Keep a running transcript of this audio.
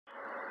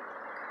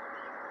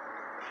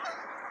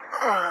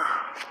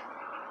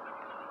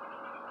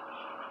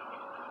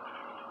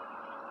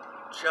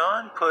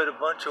John put a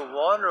bunch of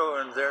water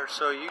in there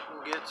so you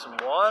can get some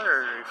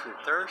water if you're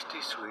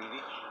thirsty,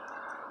 sweetie.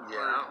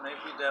 Yeah. Or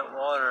maybe that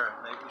water,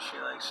 maybe she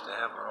likes to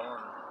have her own.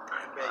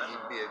 I bet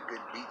you'd be a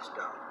good beach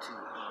dog too,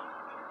 huh?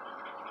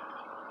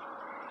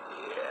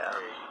 Yeah.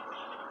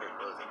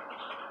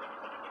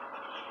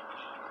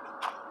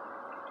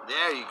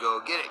 There you go.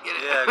 Get it.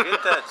 Yeah,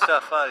 get that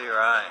stuff out of your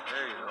eye.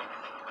 There you go.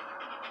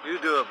 You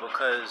do it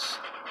because...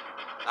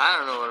 I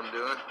don't know what I'm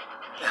doing.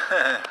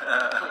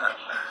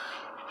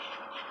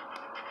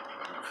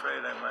 I'm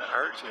afraid I might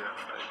hurt you if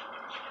I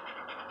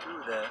do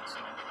that. So.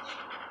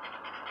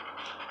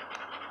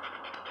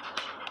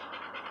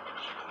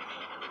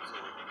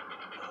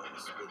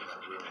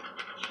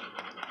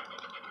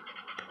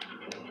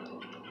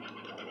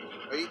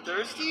 Are you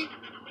thirsty?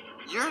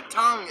 Your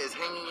tongue is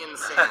hanging in the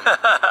sand.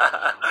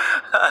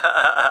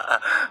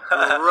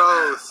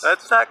 Gross.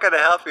 That's not going to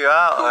help you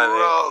out, honey.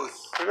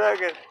 Gross. You're not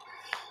gonna...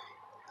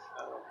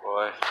 Oh,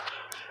 boy.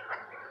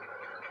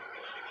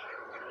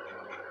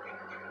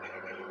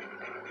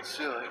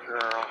 Silly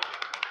girl.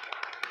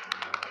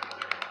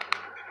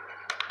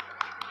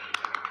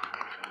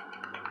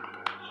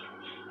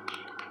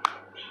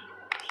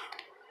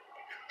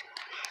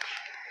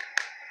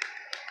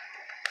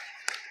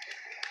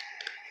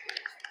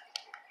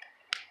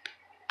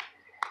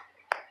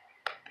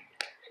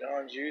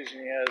 John's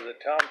using me as a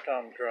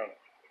tom-tom drum.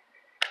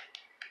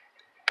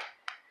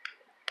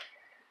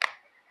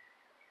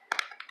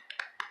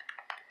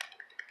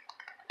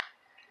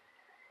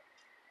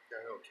 I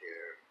don't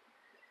care.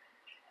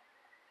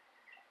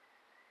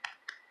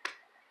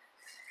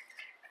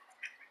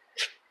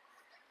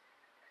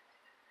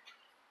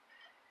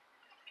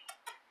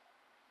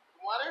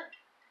 Water?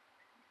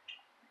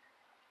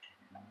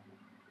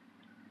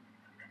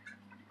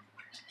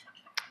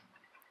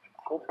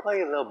 Go play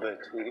a little bit,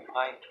 sweetie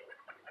pie.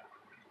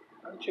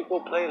 Why don't you go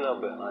play a little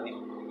bit, honey?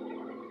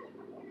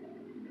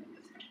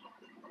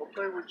 Go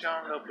play with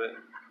John a little bit.